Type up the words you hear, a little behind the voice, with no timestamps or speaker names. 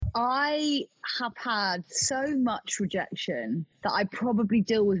I have had so much rejection that I probably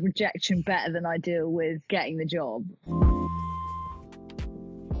deal with rejection better than I deal with getting the job.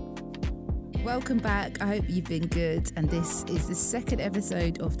 Welcome back. I hope you've been good. And this is the second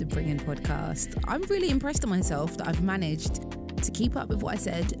episode of the Bring In podcast. I'm really impressed with myself that I've managed to keep up with what I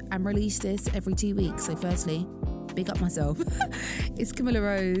said and release this every 2 weeks. So firstly, big up myself. It's Camilla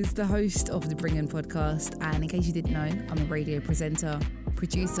Rose, the host of the Bring In podcast. And in case you didn't know, I'm a radio presenter,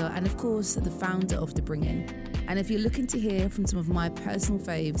 producer, and of course, the founder of the Bring In. And if you're looking to hear from some of my personal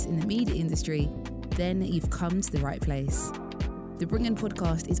faves in the media industry, then you've come to the right place. The Bring In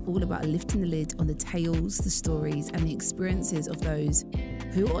podcast is all about lifting the lid on the tales, the stories, and the experiences of those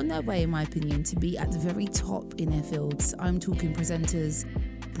who are on their way, in my opinion, to be at the very top in their fields. I'm talking presenters,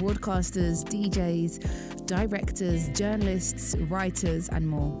 broadcasters, DJs, directors, journalists, writers, and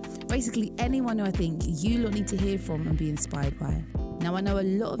more. Basically, anyone who I think you lot need to hear from and be inspired by. Now, I know a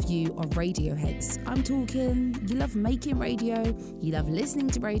lot of you are radio heads. I'm talking, you love making radio, you love listening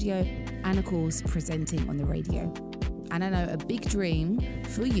to radio, and of course, presenting on the radio. And I know a big dream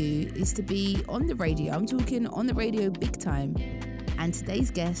for you is to be on the radio. I'm talking on the radio big time. And today's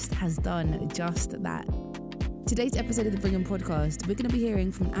guest has done just that. Today's episode of the Bring In podcast, we're going to be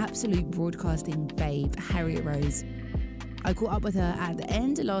hearing from an absolute broadcasting babe, Harriet Rose. I caught up with her at the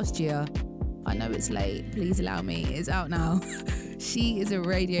end of last year. I know it's late, please allow me, it's out now. She is a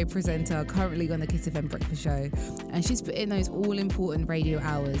radio presenter currently on the Kiss FM Breakfast Show, and she's put in those all-important radio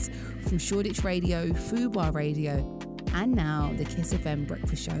hours from Shoreditch Radio, Fubar Radio, and now the Kiss FM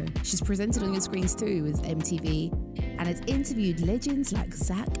Breakfast Show. She's presented on your screens too with MTV and has interviewed legends like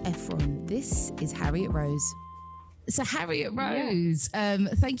Zac Efron. This is Harriet Rose. So Harriet Rose,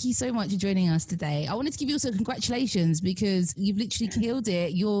 thank you so much for joining us today. I wanted to give you also congratulations because you've literally killed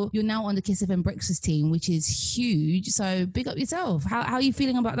it. You're now on the Kiss FM Breakfast team, which is huge. So big up yourself. How are you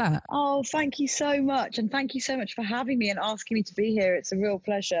feeling about that? Oh, thank you so much. And thank you so much for having me and asking me to be here. It's a real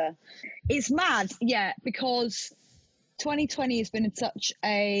pleasure. It's mad, because 2020 has been such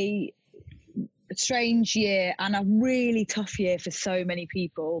a strange year and a really tough year for so many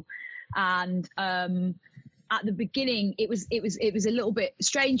people. And at the beginning, it was a little bit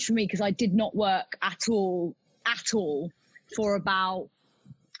strange for me because I did not work at all for about,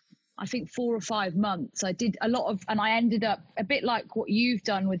 I think, 4 or 5 months. I did a lot of, and I ended up a bit like what you've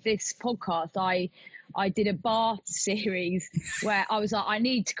done with this podcast. I did a bar series where I was like, I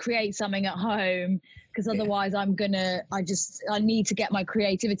need to create something at home because otherwise I need to get my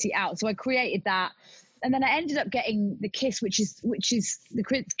creativity out. So I created that. And then I ended up getting the Kiss, which is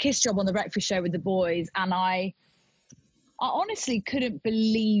the Kiss job on the Breakfast Show with the boys. And I honestly couldn't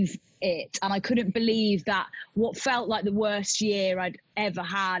believe it. And I couldn't believe that what felt like the worst year I'd ever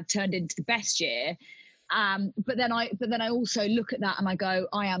had turned into the best year. But then I also look at that and I go,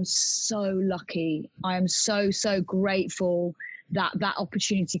 I am so lucky. I am so grateful that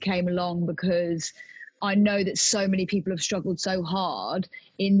opportunity came along because I know that so many people have struggled so hard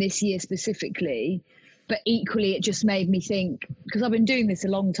in this year specifically. But equally, it just made me think, because I've been doing this a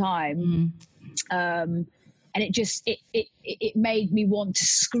long time, and it made me want to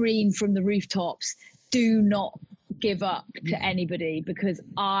scream from the rooftops, do not give up to anybody, because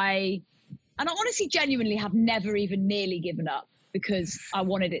I honestly genuinely have never even nearly given up because I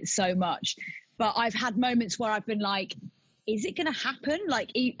wanted it so much. But I've had moments where I've been like, is it going to happen? Like,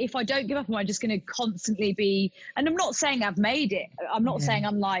 if I don't give up, am I just going to constantly be, and I'm not saying I've made it. I'm not saying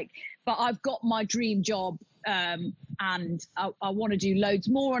I'm like, but I've got my dream job and I want to do loads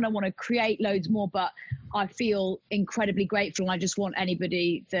more and I want to create loads more, but I feel incredibly grateful. And I just want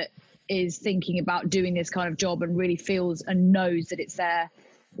anybody that is thinking about doing this kind of job and really feels and knows that it's their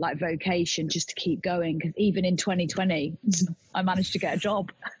like vocation just to keep going. Because even in 2020, I managed to get a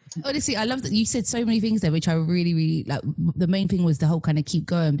job. Honestly, I love that you said so many things there, which I really, really like. The main thing was the whole kind of keep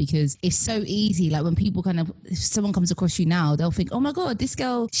going, because it's so easy. Like when people if someone comes across you now, they'll think, oh my God, this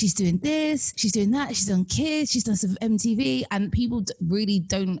girl, she's doing this, she's doing that, she's on Kiss, she's done some MTV. And people really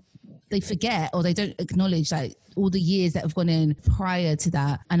they forget or they don't acknowledge like all the years that have gone in prior to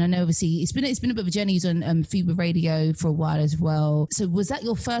that. And I know obviously it's been a bit of a journey. You've done Fubar Radio for a while as well. So was that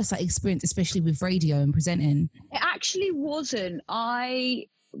your first like experience, especially with radio and presenting? It actually wasn't.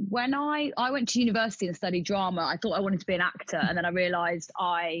 When I went to university and studied drama, I thought I wanted to be an actor, and then I realised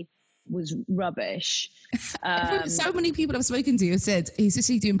I was rubbish. So many people I've spoken to have said he's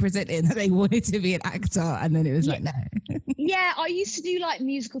actually doing presenting that they wanted to be an actor, and then it was like no. Yeah, I used to do like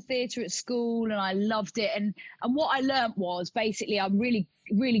musical theatre at school, and I loved it. And what I learnt was basically I'm really,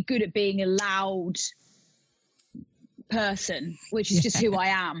 really good at being a loud person, which is just who I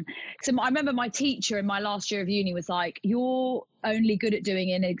am. So I remember my teacher in my last year of uni was like, you're only good at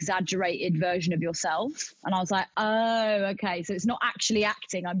doing an exaggerated version of yourself. And I was like, oh, okay. So it's not actually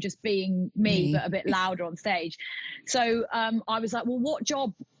acting. I'm just being me, but a bit louder on stage. So I was like, well, what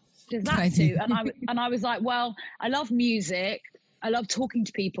job does that do? And I was like, well, I love music. I love talking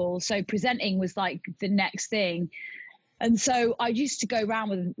to people. So presenting was like the next thing. And so I used to go around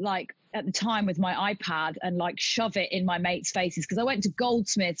with like, at the time with my iPad and like shove it in my mates' faces, because I went to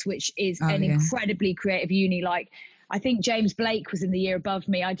Goldsmiths, which is an incredibly creative uni. Like, I think James Blake was in the year above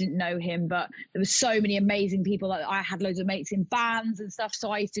me. I didn't know him, but there were so many amazing people. Like, I had loads of mates in bands and stuff,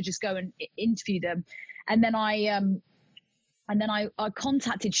 so I used to just go and interview them. And then I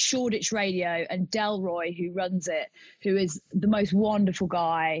contacted Shoreditch Radio, and Delroy, who runs it, who is the most wonderful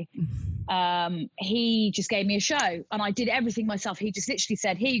guy. He just gave me a show, and I did everything myself. He just literally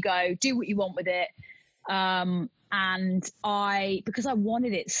said, here you go, do what you want with it. And because I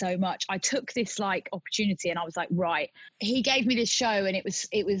wanted it so much, I took this like opportunity, and I was like, right. He gave me this show, and it was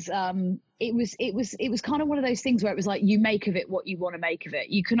kind of one of those things where it was like, you make of it what you want to make of it.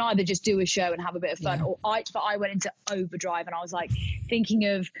 You can either just do a show and have a bit of fun, but I went into overdrive, and I was like thinking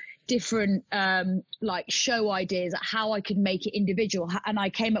of different like show ideas, how I could make it individual. And I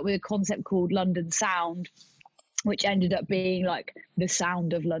came up with a concept called London Sound, which ended up being like the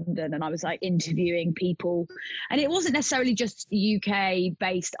sound of London. And I was like interviewing people, and it wasn't necessarily just UK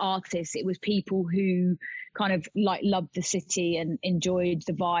based artists. It was people who kind of like loved the city and enjoyed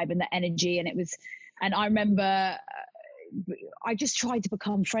the vibe and the energy. And I remember I just tried to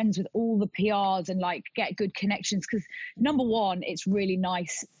become friends with all the PRs and like get good connections, because number one, it's really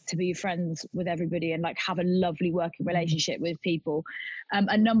nice to be friends with everybody and like have a lovely working relationship with people.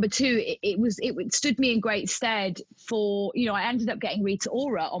 And number two, it stood me in great stead for, you know, I ended up getting Rita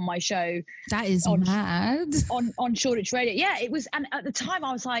Ora on my show. That is mad. On Shoreditch Radio. Yeah, it was. And at the time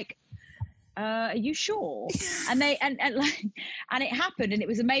I was like, are you sure? And it happened, and it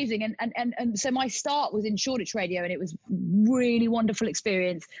was amazing. And so my start was in Shoreditch Radio, and it was really wonderful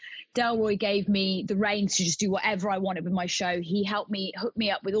experience. Delroy gave me the reins to just do whatever I wanted with my show. He helped me hook me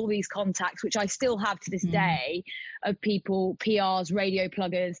up with all these contacts, which I still have to this day, of people, PRs, radio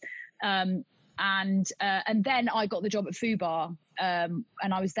pluggers. And then I got the job at Fubar, and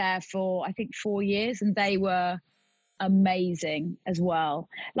I was there for, I think, 4 years, and they were amazing as well.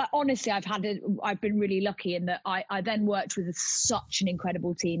 Like, honestly, I've been really lucky in that I then worked with such an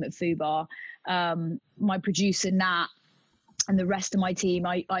incredible team at Fubar. My producer Nat and the rest of my team,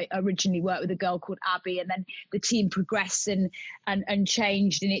 I originally worked with a girl called Abby, and then the team progressed and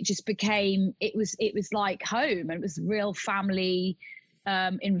changed, and it just became, it was like home, and it was a real family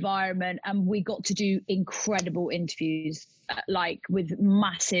environment. And we got to do incredible interviews like with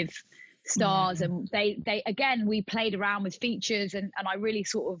massive stars, and they again, we played around with features, and I really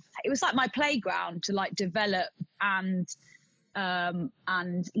sort of, it was like my playground to like develop and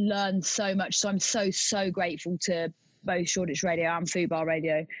learn so much. So I'm so grateful to both Shoreditch Radio and Fubar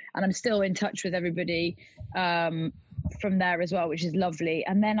Radio, and I'm still in touch with everybody from there as well, which is lovely.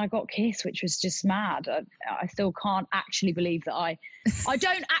 And then I got Kiss, which was just mad. I still can't actually believe that I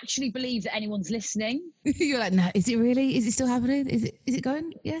don't actually believe that anyone's listening. You're like, no, is it really? Is it still happening? Is it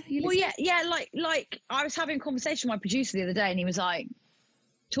going? Yeah. Well, yeah. Like I was having a conversation with my producer the other day, and he was like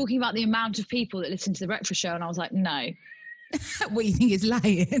talking about the amount of people that listen to the Breakfast Show, and I was like, no. What, you think is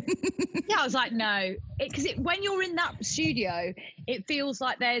lying? Yeah, I was like, no, because when you're in that studio, it feels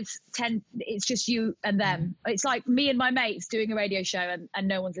like there's 10, it's just you and them. It's like me and my mates doing a radio show, and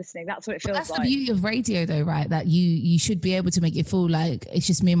no one's listening. That's what it feels like. That's the beauty of radio though, right? That you should be able to make it feel like it's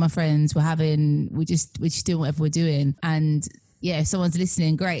just me and my friends, we're just doing whatever we're doing. And yeah, if someone's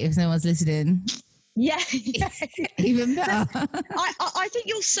listening, great. If no one's listening, yeah. Even better. I think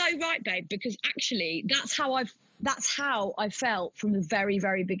you're so right, babe, because actually that's how I felt from the very,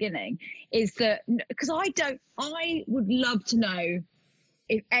 very beginning, is that, because I would love to know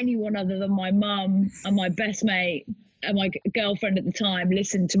if anyone other than my mum and my best mate and my girlfriend at the time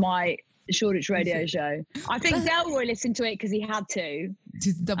listened to my Shoreditch Radio show. I think Delroy listened to it because he had to.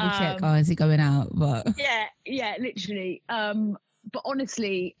 Just double check, is it going out? But yeah, literally. But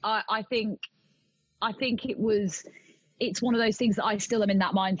honestly, I think it's one of those things that I still am in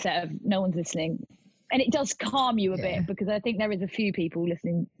that mindset of no one's listening. And it does calm you a bit, because I think there is a few people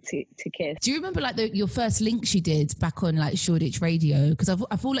listening to Kiss. Do you remember like your first links you did back on like Shoreditch Radio? Because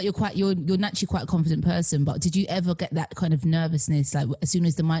I feel like you're naturally quite a confident person, but did you ever get that kind of nervousness? Like as soon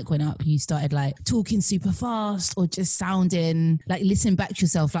as the mic went up, you started like talking super fast, or just sounding like, listen back to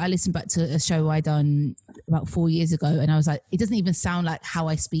yourself. Like I listened back to a show I done about 4 years ago, and I was like, it doesn't even sound like how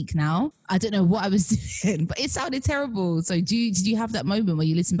I speak now. I don't know what I was doing, but it sounded terrible. So did you have that moment where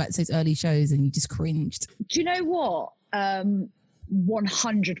you listened back to those early shows and you just cringed? Do you know what?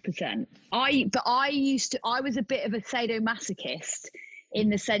 100%. I was a bit of a sadomasochist in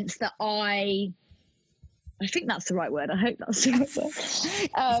the sense that I think that's the right word. I hope that's the right word. It's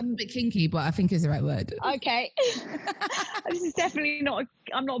a bit kinky, but I think it's the right word. Okay. This is definitely not,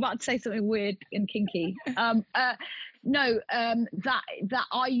 I'm not about to say something weird and kinky. That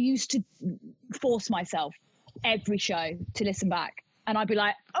I used to force myself every show to listen back. And I'd be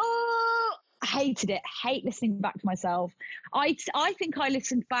like, oh, I hated it. Hate listening back to myself. I think I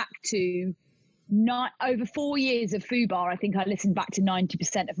listened back to over 4 years of FUBAR. I think I listened back to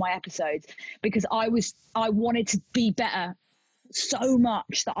 90% of my episodes because I wanted to be better so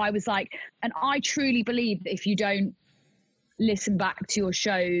much that I was like, and I truly believe that if you don't listen back to your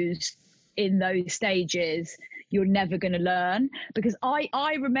shows in those stages, you're never going to learn. Because I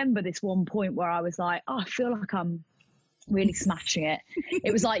remember this one point where I was like, oh, I feel like I'm really smashing it.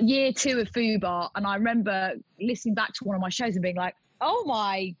 It was like year 2 of FUBAR, and I remember listening back to one of my shows and being like, oh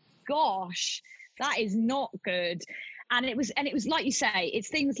my gosh, that is not good. And it was like you say, it's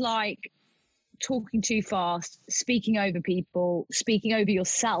things like talking too fast, speaking over people, speaking over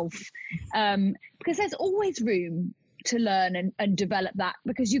yourself, because there's always room to learn and develop that,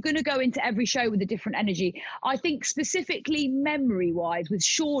 because you're going to go into every show with a different energy. I think specifically memory wise with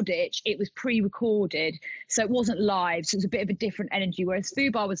Shoreditch, it was pre-recorded, so it wasn't live, so it was a bit of a different energy, whereas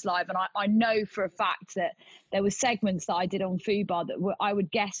FUBAR was live. And I know for a fact that there were segments that I did on FUBAR that I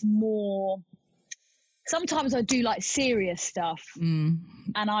would guess more. Sometimes I'd do like serious stuff and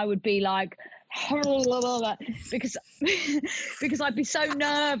I would be like because I'd be so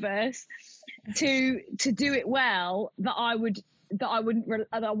nervous to do it well that I wasn't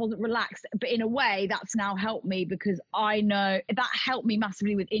relaxed. But in a way that's now helped me, because I know that helped me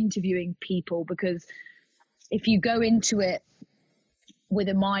massively with interviewing people, because if you go into it with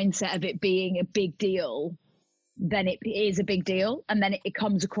a mindset of it being a big deal, then it is a big deal, and then it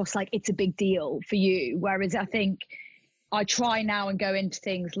comes across like it's a big deal for you. Whereas I think I try now and go into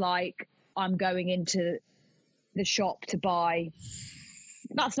things like I'm going into the shop to buy,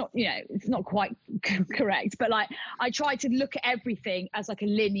 that's not, it's not quite correct, but like I try to look at everything as like a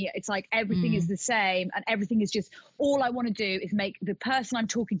linear, it's like everything is the same, and everything is just, all I want to do is make the person I'm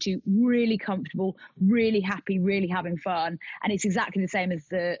talking to really comfortable, really happy, really having fun. And it's exactly the same as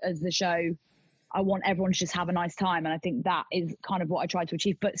the show. I want everyone to just have a nice time. And I think that is kind of what I try to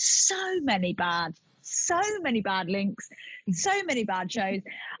achieve. But so many bad links, so many bad shows.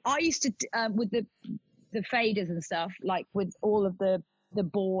 I used to, with the faders and stuff, like with all of the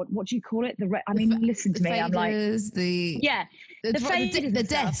board, what do you call it? Listen to me. Faders, I'm like, the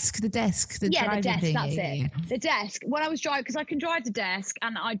desk, the desk, that's it. The desk. When I was driving, because I can drive the desk,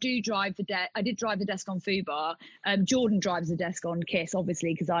 and I do drive the desk. I did drive the desk on FUBAR. Jordan drives the desk on KISS,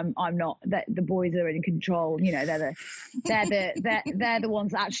 obviously, because I'm not. The boys are in control. They're the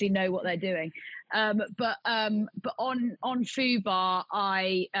ones that actually know what they're doing. But on FUBAR,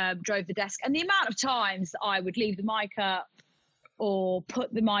 I drove the desk, and the amount of times that I would leave the mic up or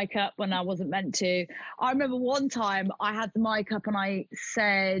put the mic up when I wasn't meant to. I remember one time I had the mic up and I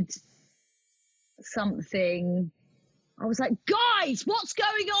said something. I was like, guys, what's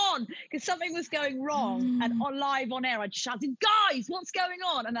going on? Because something was going wrong. And live on air, I just shouted, guys, what's going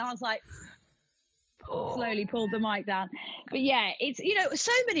on? And then I was like, slowly pulled the mic down. But yeah, it's,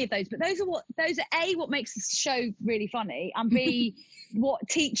 so many of those, but those are A, what makes the show really funny, and B, what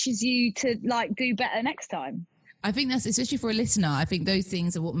teaches you to like do better next time. I think that's, especially for a listener, I think those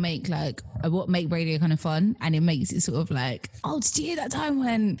things are what make radio kind of fun, and it makes it sort of like, oh, did you hear that time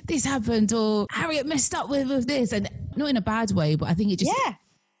when this happened, or Harriet messed up with this, and not in a bad way, but I think it just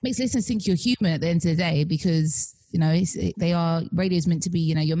makes listeners think you're human at the end of the day, because radio is meant to be,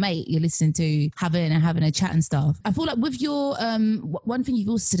 your mate you're listening to, having a chat and stuff. I feel like with your one thing you've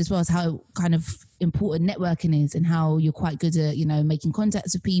also said as well is how kind of important networking is, and how you're quite good at making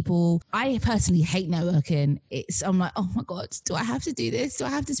contacts with people. I personally hate networking. I'm like, oh my god, do I have to do this? Do I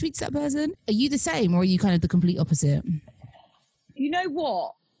have to speak to that person? Are you the same, or are you kind of the complete opposite? You know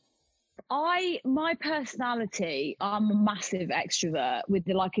what? My personality, I'm a massive extrovert with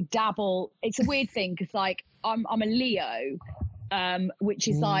like a dabble. It's a weird thing because like I'm a Leo, which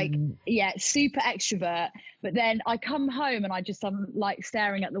is like, super extrovert. But then I come home and I'm like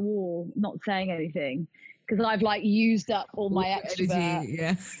staring at the wall, not saying anything, because I've like used up all my extrovert energy,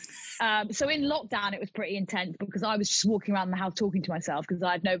 yeah. So in lockdown, it was pretty intense because I was just walking around the house talking to myself because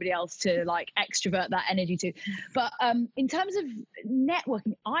I had nobody else to like extrovert that energy to. But in terms of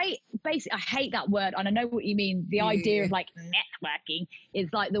networking, I hate that word, and I know what you mean. The idea of like networking is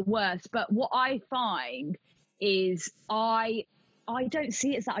like the worst. But what I find is I don't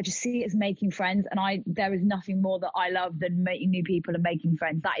see it as that. I just see it as making friends, and there is nothing more that I love than meeting new people and making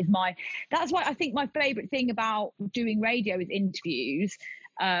friends. That's why I think my favorite thing about doing radio is interviews.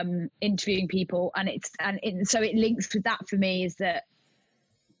 Interviewing people, so it links with that for me, is that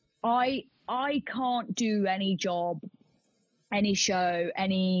I can't do any job, any show,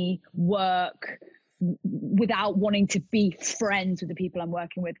 any work without wanting to be friends with the people I'm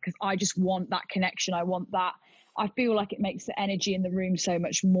working with, because I just want that connection. I feel like it makes the energy in the room so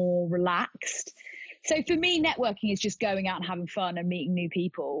much more relaxed. So for me, networking is just going out and having fun and meeting new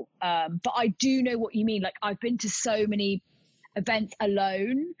people. But I do know what you mean. Like, I've been to so many events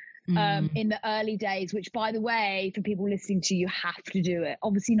alone in the early days, which, by the way, for people listening to you, have to do it.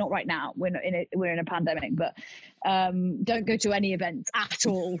 Obviously not right now, we're in a pandemic, but don't go to any events at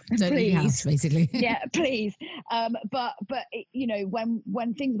all. Don't leave your house, basically. Yeah, please. But you know,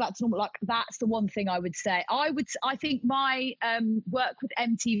 when things are back to normal, like, that's the one thing I would say. I think my work with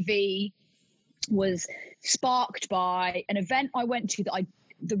MTV was sparked by an event I went to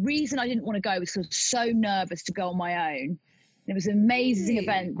the reason I didn't want to go was because I was so nervous to go on my own. It was an amazing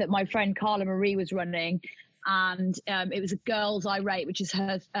event that my friend Carla Marie was running, and it was a Girls Irate, which is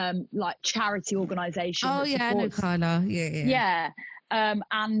her like charity organisation. Oh yeah, I know Carla. Yeah.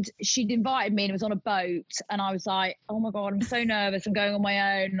 And she'd invited me, and it was on a boat, and I was like, oh my God, I'm so nervous. I'm going on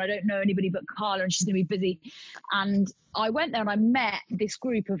my own and I don't know anybody but Carla, and she's gonna be busy. And I went there and I met this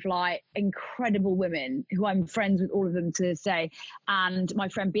group of like incredible women who I'm friends with, all of them to this day. And my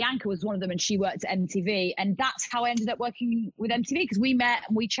friend Bianca was one of them, and she worked at MTV. And that's how I ended up working with MTV, because we met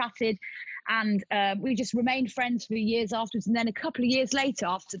and we chatted, and we just remained friends for years afterwards. And then a couple of years later,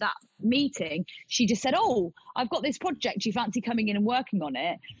 after that meeting, she just said, oh, I've got this project, do you fancy coming in and working on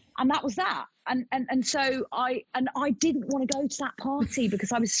it? And that was that. And so I didn't want to go to that party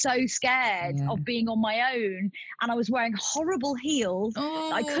because I was so scared of being on my own, and I was wearing horrible heels.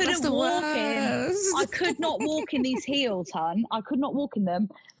 I couldn't walk in. I could not walk in these heels, hun. I could not walk in them.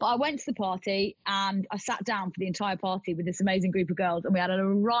 But I went to the party and I sat down for the entire party with this amazing group of girls, and we had a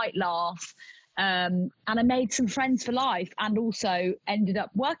right laugh. And I made some friends for life, and also ended up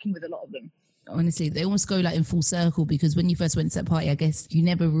working with a lot of them. Honestly, they almost go like in full circle, because when you first went to that party, I guess you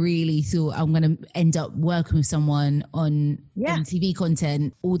never really thought I'm going to end up working with someone on MTV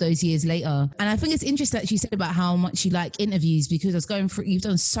content all those years later. And I think it's interesting that she said about how much you like interviews, because I was going through, you've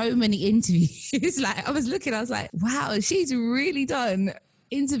done so many interviews. Like, I was like, wow, she's really done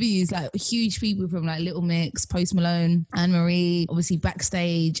interviews, like huge people from like Little Mix, Post Malone, Anne-Marie, obviously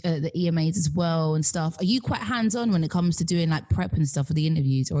backstage at the EMAs as well and stuff. Are you quite hands-on when it comes to doing like prep and stuff for the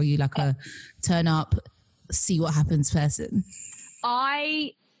interviews, or are you like a turn up, see what happens person?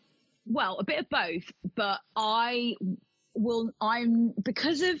 Well, a bit of both, but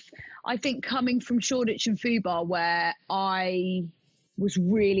because of, I think, coming from Shoreditch and Fubar, where I was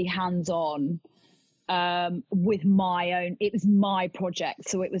really hands-on, with my own, it was my project.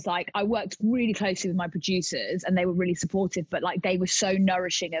 So it was like, I worked really closely with my producers, and they were really supportive, but like, they were so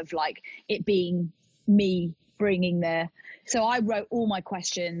nourishing of like it being me bringing so I wrote all my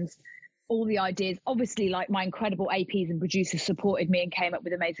questions, all the ideas. Obviously, like, my incredible APs and producers supported me and came up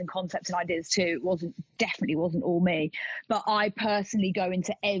with amazing concepts and ideas too. It definitely wasn't all me, but I personally go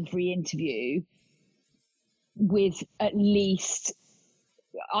into every interview with at least,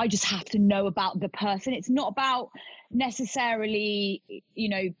 I just have to know about the person. It's not about necessarily, you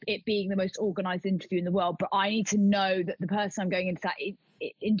know, it being the most organized interview in the world, but I need to know that the person I'm going into that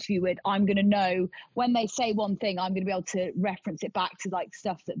interview with, I'm going to know when they say one thing, I'm going to be able to reference it back to like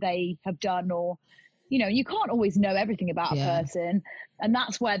stuff that they have done, or, you know, you can't always know everything about a person. And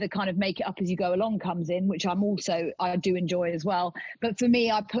that's where the kind of make it up as you go along comes in, which I do enjoy as well. But for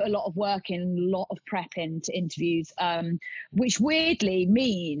me, I put a lot of work in, a lot of prep into interviews, which weirdly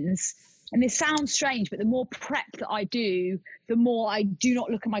means, and this sounds strange, but the more prep that I do, the more I do not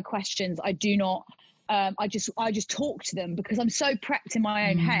look at my questions. I do not, I just talk to them, because I'm so prepped in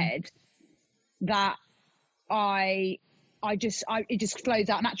my own head that it just flows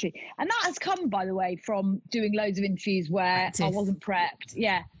out naturally. And that has come, by the way, from doing loads of interviews where I wasn't prepped.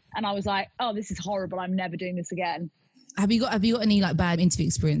 Yeah. And I was like, oh, this is horrible. I'm never doing this again. Have you got any like bad interview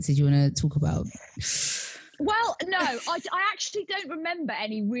experiences you want to talk about? Well, no, I actually don't remember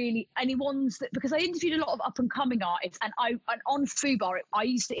any ones that, because I interviewed a lot of up and coming artists, and on Fubar I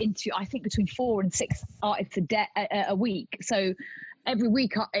used to interview, I think, between 4 and 6 artists a week. So every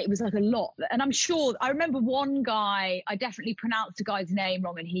week it was like a lot, and I'm sure I remember one guy, I definitely pronounced the guy's name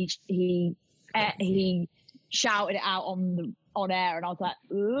wrong, and he shouted it out on air, and I was like,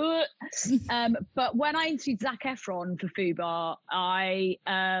 ugh. But when I interviewed Zac Efron for Fubar,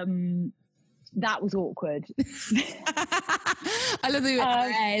 that was awkward. I love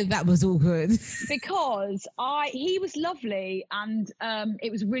that was awkward because he was lovely, and it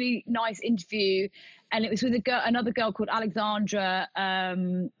was a really nice interview, and it was with another girl called Alexandra,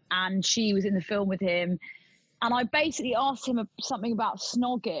 and she was in the film with him. And I basically asked him something about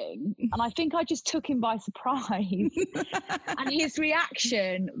snogging, and I think I just took him by surprise. And his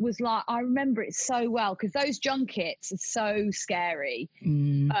reaction was like, I remember it so well, because those junkets are so scary.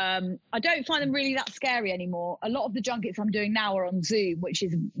 I don't find them really that scary anymore. A lot of the junkets I'm doing now are on Zoom, which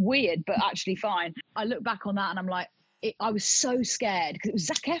is weird, but actually fine. I look back on that and I'm like, I was so scared, because it was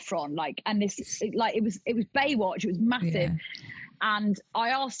Zac Efron, and it was Baywatch, it was massive. Yeah. And I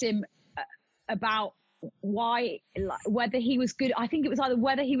asked him about whether he was good. I think it was either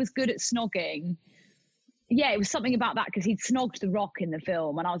whether he was good at snogging. Yeah, it was something about that, because he'd snogged The Rock in the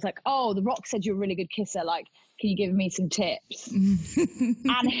film, and I was like, oh, The Rock said you're a really good kisser, like, can you give me some tips?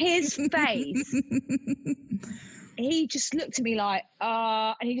 And his face, he just looked at me like,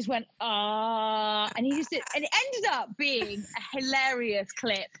 and he just went, and he just did, and it ended up being a hilarious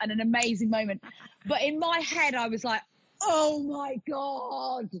clip and an amazing moment. But in my head, I was like, oh my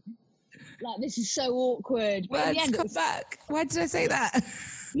God, like, this is so awkward. But in the end, come back. Why did I say that?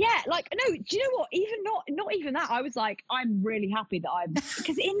 Yeah, like, no, do you know what? Even not even that. I was like, I'm really happy that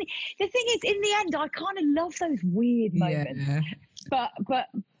because the thing is, in the end, I kind of love those weird moments. Yeah. But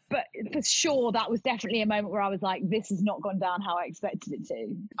for sure, that was definitely a moment where I was like, this has not gone down how I expected it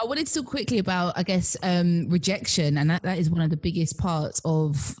to. I wanted to talk quickly about, I guess, rejection. And that is one of the biggest parts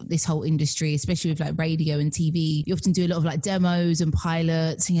of this whole industry, especially with like radio and TV. You often do a lot of like demos and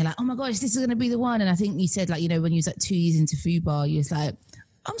pilots, and you're like, oh my gosh, this is going to be the one. And I think you said, like, you know, when you was like 2 years into Fubar, you was like,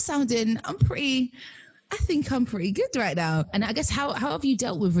 I think I'm pretty good right now. And I guess how have you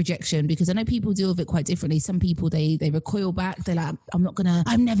dealt with rejection? Because I know people deal with it quite differently. Some people, they recoil back. They're like,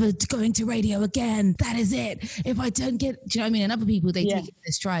 I'm never going to radio again. That is it. If I don't get, do you know what I mean? And other people, they take it in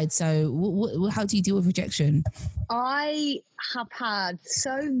their stride. So how do you deal with rejection? I have had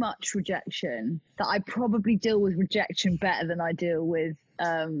so much rejection that I probably deal with rejection better than I deal with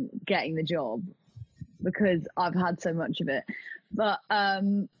getting the job, because I've had so much of it. But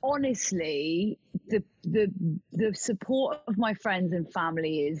honestly, the support of my friends and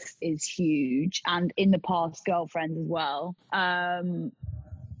family is huge, and in the past, girlfriends as well. But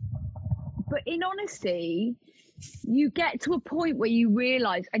in honesty, you get to a point where you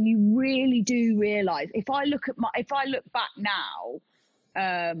realise, and you really do realise. If I look back now,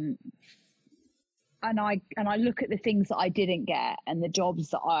 and I look at the things that I didn't get and the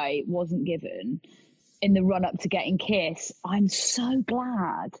jobs that I wasn't given in the run up to getting Kiss, I'm so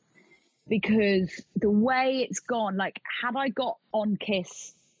glad, because the way it's gone, like, had I got on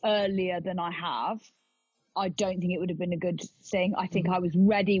Kiss earlier than I have, I don't think it would have been a good thing. I think I was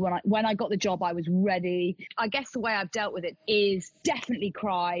ready when I got the job. I was ready. I guess the way I've dealt with it is definitely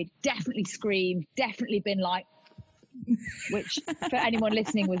cried, definitely screamed, definitely been like, which for anyone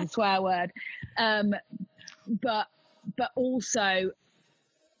listening was a swear word, but also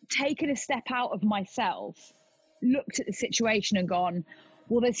taken a step out of myself, looked at the situation and gone,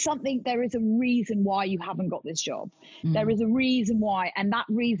 well, there is a reason why you haven't got this job. There is a reason why, and that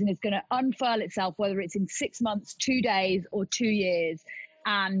reason is going to unfurl itself, whether it's in 6 months, 2 days, or 2 years.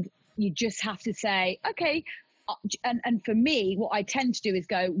 And you just have to say, okay. And for me, what I tend to do is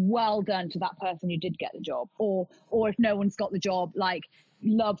go, well done to that person who did get the job. Or if no one's got the job, like,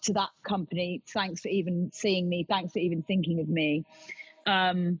 love to that company. Thanks for even seeing me. Thanks for even thinking of me.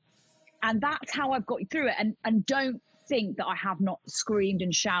 And that's how I've got through it. And don't think that I have not screamed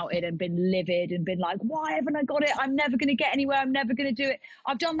and shouted and been livid and been like, why haven't I got it? I'm never going to get anywhere. I'm never going to do it.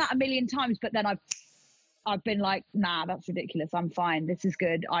 I've done that a million times, but then I've been like, nah, that's ridiculous. I'm fine. This is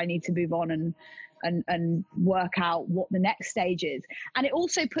good. I need to move on and work out what the next stage is. And it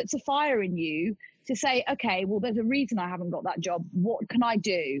also puts a fire in you to say, okay, well, there's a reason I haven't got that job. What can I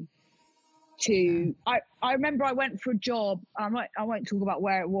do? I remember I went for a job. I won't talk about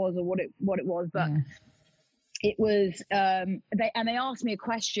where it was or what it was, but it was they asked me a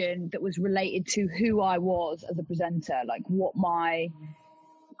question that was related to who I was as a presenter, like what my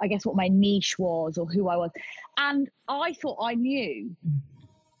niche was or who I was, and I thought I knew.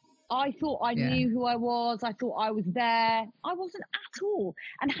 I thought I knew who I was. I thought I was there. I wasn't at all.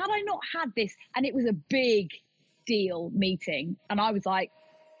 And had I not had this, and it was a big deal meeting, and I was like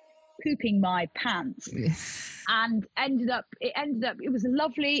pooping my pants, and it was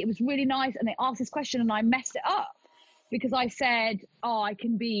lovely. It was really nice. And they asked this question and I messed it up because I said, oh, I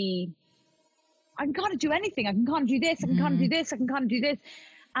can kind of do anything. I can kind of do this. I can kind of do this. I can kind of do this.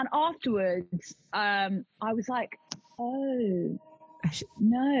 And afterwards, I was like, oh,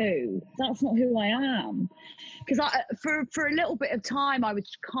 no, that's not who I am. Because for a little bit of time, I was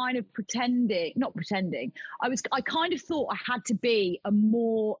kind of not pretending. I kind of thought I had to be a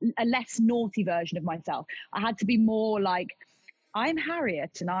less naughty version of myself. I had to be more like, I'm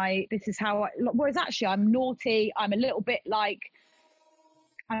Harriet, and this is how whereas actually I'm naughty. I'm a little bit like,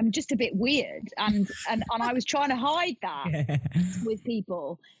 I'm just a bit weird. And I was trying to hide that with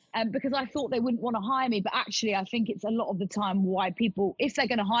people. Because I thought they wouldn't want to hire me, but actually I think it's a lot of the time why people, if they're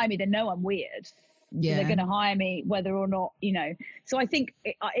going to hire me, they know I'm weird. Yeah. So they're going to hire me whether or not, So I think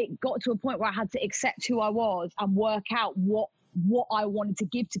it got to a point where I had to accept who I was and work out what I wanted to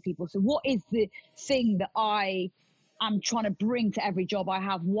give to people. So what is the thing that I am trying to bring to every job I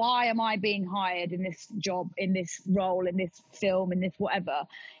have? Why am I being hired in this job, in this role, in this film, in this whatever,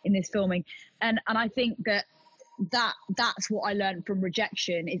 in this filming? And I think that's what I learned from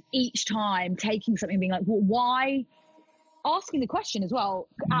rejection, is each time taking something, being like, well, why, asking the question as well,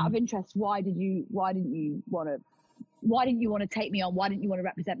 out of interest, why didn't you want to take me on? Why didn't you want to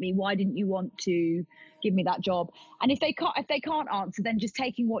represent me? Why didn't you want to give me that job? And if they can't answer, then just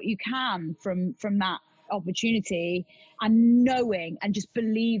taking what you can from that opportunity, and knowing and just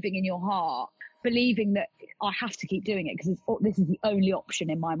believing in your heart, believing that I have to keep doing it because this is the only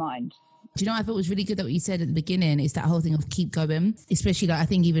option in my mind. Do you know what I thought was really good that what you said at the beginning is that whole thing of keep going, especially like I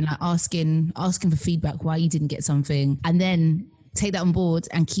think even like asking for feedback why you didn't get something, and then take that on board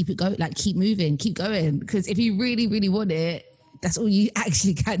and keep it going, like keep moving, keep going. Because if you really, really want it, that's all you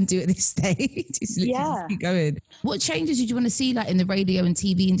actually can do at this stage. Just keep going. What changes did you want to see like in the radio and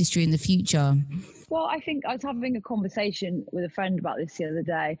TV industry in the future? Well, I think I was having a conversation with a friend about this the other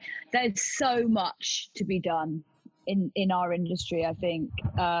day. There's so much to be done in our industry, I think.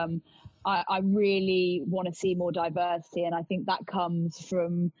 I really want to see more diversity, and I think that comes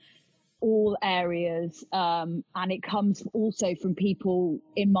from all areas, and it comes also from people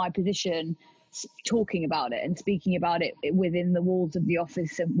in my position talking about it and speaking about it within the walls of the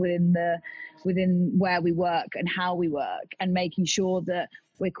office and within where we work and how we work, and making sure that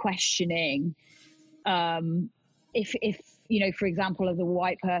we're questioning if for example, as a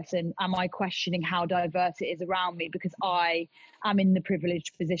white person, am I questioning how diverse it is around me because I am in the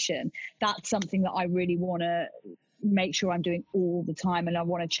privileged position? That's something that I really want to make sure I'm doing all the time, and I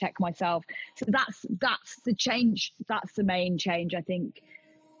want to check myself. So that's the change. That's the main change, I think,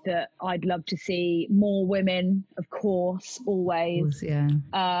 that I'd love to see. More women, of course, always,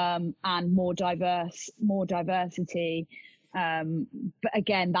 and more diversity. But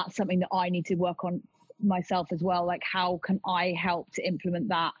again, that's something that I need to work on myself as well. Like, how can I help to implement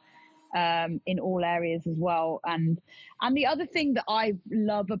that in all areas as well? And the other thing that I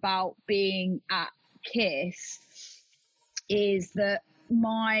love about being at KISS is that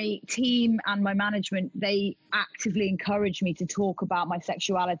my team and my management, they actively encourage me to talk about my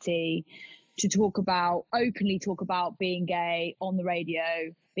sexuality, to openly talk about being gay on the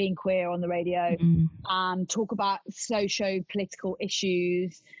radio, being queer on the radio, and talk about socio-political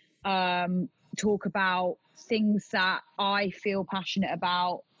issues, talk about things that I feel passionate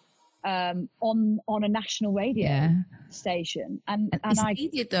about on a national radio station. And it's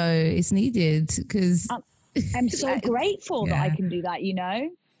needed though. It's needed because I'm so grateful that I can do that,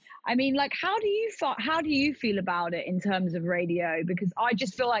 I mean, like, how do you feel about it in terms of radio? Because I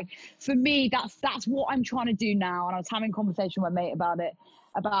just feel like, for me, that's what I'm trying to do now. And I was having a conversation with my mate about it,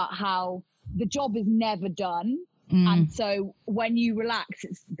 about how the job is never done. And so when you relax,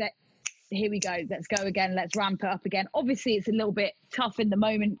 it's that, here we go, let's go again, let's ramp it up again. Obviously, it's a little bit tough in the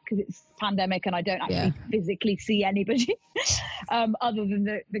moment because it's pandemic and I don't actually physically see anybody other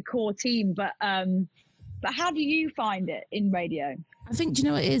than the core team. But how do you find it in radio? I think, do you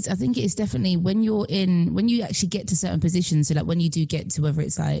know what it is? I think it is definitely when you actually get to certain positions. So like when you do get to, whether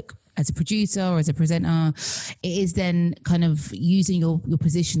it's like as a producer or as a presenter, it is then kind of using your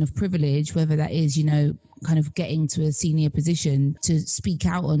position of privilege, whether that is, kind of getting to a senior position, to speak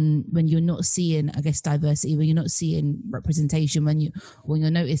out on when you're not seeing, I guess, diversity, when you're not seeing representation, when you're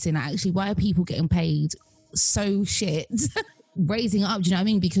noticing that actually, why are people getting paid so shit? Raising it up, do you know what I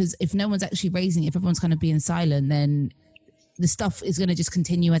mean? Because if no one's actually raising it, if everyone's kind of being silent, then the stuff is going to just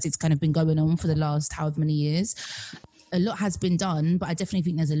continue as it's kind of been going on for the last however many years. a lot has been done, but I definitely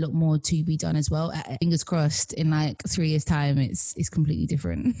think there's a lot more to be done as well. Fingers crossed, in like 3 years' time, it's completely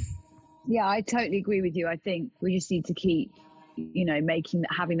different. Yeah, I totally agree with you. I think we just need to keep,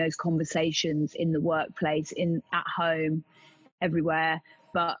 having those conversations in the workplace, at home, everywhere.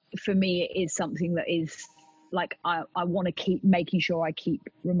 But for me, it is something that is like, I want to keep making sure I keep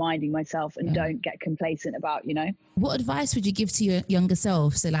reminding myself and don't get complacent about, What advice would you give to your younger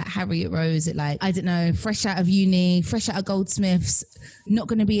self? So like Harriet Rose at like, I don't know, fresh out of uni, fresh out of Goldsmiths, not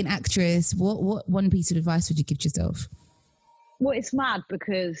going to be an actress. What one piece of advice would you give to yourself? Well, it's mad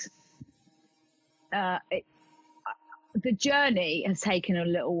because the journey has taken a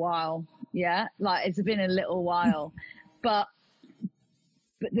little while. Yeah. Like it's been a little while, but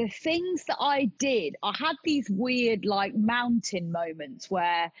the things that I did, I had these weird like mountain moments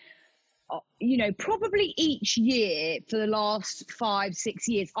where, probably each year for the last 5-6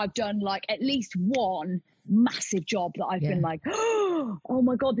 years, I've done like at least one massive job that I've been like, oh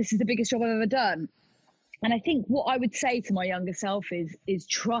my God, this is the biggest job I've ever done. And I think what I would say to my younger self is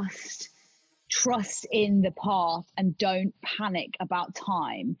trust in the path and don't panic about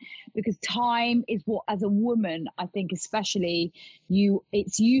time, because time is what, as a woman, I think especially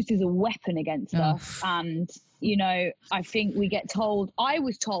it's used as a weapon against us. And I think we get told, I have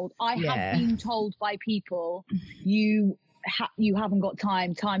been told by people, you haven't got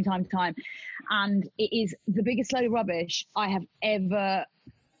time, and it is the biggest load of rubbish I have ever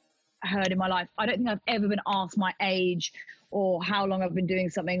heard in my life. I don't think I've ever been asked my age or how long I've been doing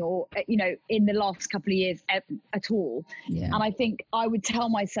something, or, in the last couple of years at all. Yeah. And I think I would tell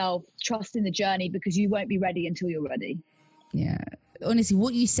myself, trust in the journey, because you won't be ready until you're ready. Yeah. Honestly,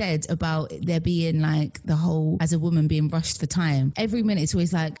 what you said about there being like the whole, as a woman, being rushed for time, every minute it's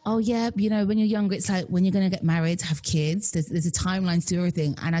always like, oh yeah, when you're younger, it's like when you're going to get married, have kids, there's a timeline to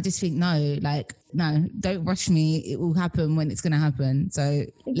everything. And I just think, no, don't rush me. It will happen when it's going to happen. So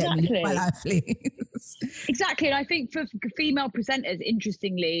let me live my life, please. Exactly. And I think for female presenters,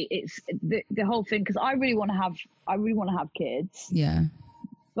 interestingly, it's the whole thing, because I really want to have kids. Yeah.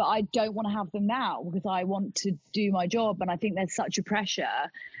 But I don't want to have them now because I want to do my job. And I think there's such a pressure.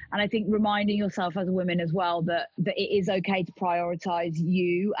 And I think reminding yourself as a woman as well that it is okay to prioritize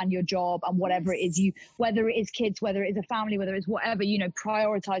you and your job and whatever it is whether it is kids, whether it is a family, whether it's whatever,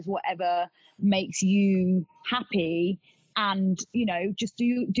 prioritize whatever makes you happy, and, just do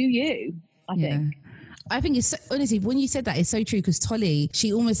you, I think. I think it's so, honestly, when you said that, it's so true, because Tolly,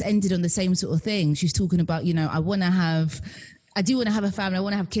 she almost ended on the same sort of thing. She's talking about, I do want to have a family. I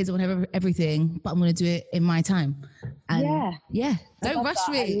want to have kids. I want to have everything, but I'm going to do it in my time. And don't rush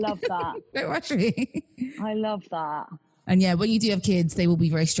me. I love that. Don't rush me. I love that. And when you do have kids, they will be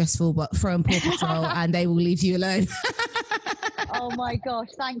very stressful, but throw them Paw Patrol and they will leave you alone. Oh my gosh.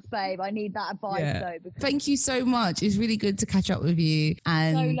 Thanks, babe. I need that advice though. Thank you so much. It's really good to catch up with you.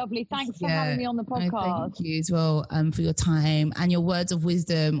 And so lovely. Thanks for having me on the podcast. No, thank you as well for your time and your words of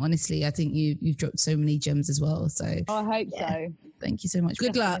wisdom. Honestly, I think you've dropped so many gems as well. So I hope so. Thank you so much.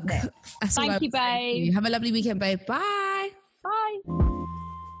 Good luck. Thank you, babe. Have a lovely weekend, babe. Bye. Bye.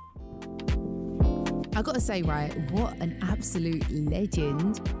 I got to say, right, what an absolute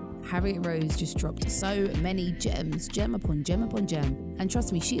legend. Harriet Rose just dropped so many gems, gem upon gem upon gem. And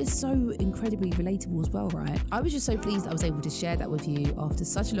trust me, she is so incredibly relatable as well, right? I was just so pleased I was able to share that with you after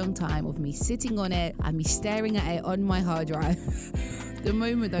such a long time of me sitting on it and me staring at it on my hard drive. The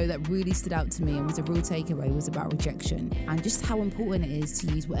moment though that really stood out to me and was a real takeaway was about rejection, and just how important it is to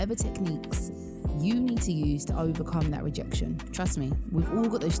use whatever techniques you need to use to overcome that rejection. Trust me, we've all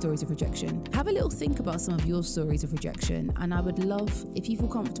got those stories of rejection. Have a little think about some of your stories of rejection, and I would love, if you feel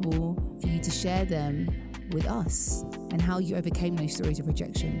comfortable, for you to share them with us and how you overcame those stories of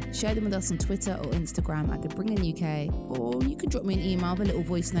rejection. Share them with us on Twitter or Instagram at thebringinguk, or you can drop me an email with a little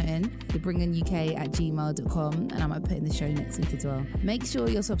voice note in, thebringinguk@gmail.com, and I might put in the show next week as well. Make sure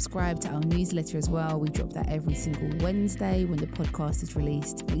you're subscribed to our newsletter as well. We drop that every single Wednesday when the podcast is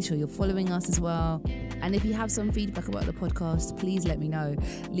released. Make sure you're following us as well. And if you have some feedback about the podcast, please let me know.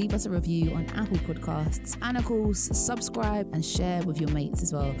 Leave us a review on Apple Podcasts, and of course, subscribe and share with your mates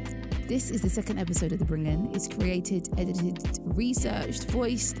as well. This is the second episode of The Bring In. It's created, edited, researched,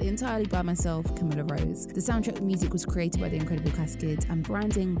 voiced entirely by myself, Camilla Rose. The soundtrack music was created by The Incredible Cascade and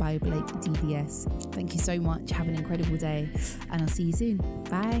branding by Blake DDS. Thank you so much. Have an incredible day, and I'll see you soon.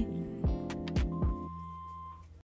 Bye.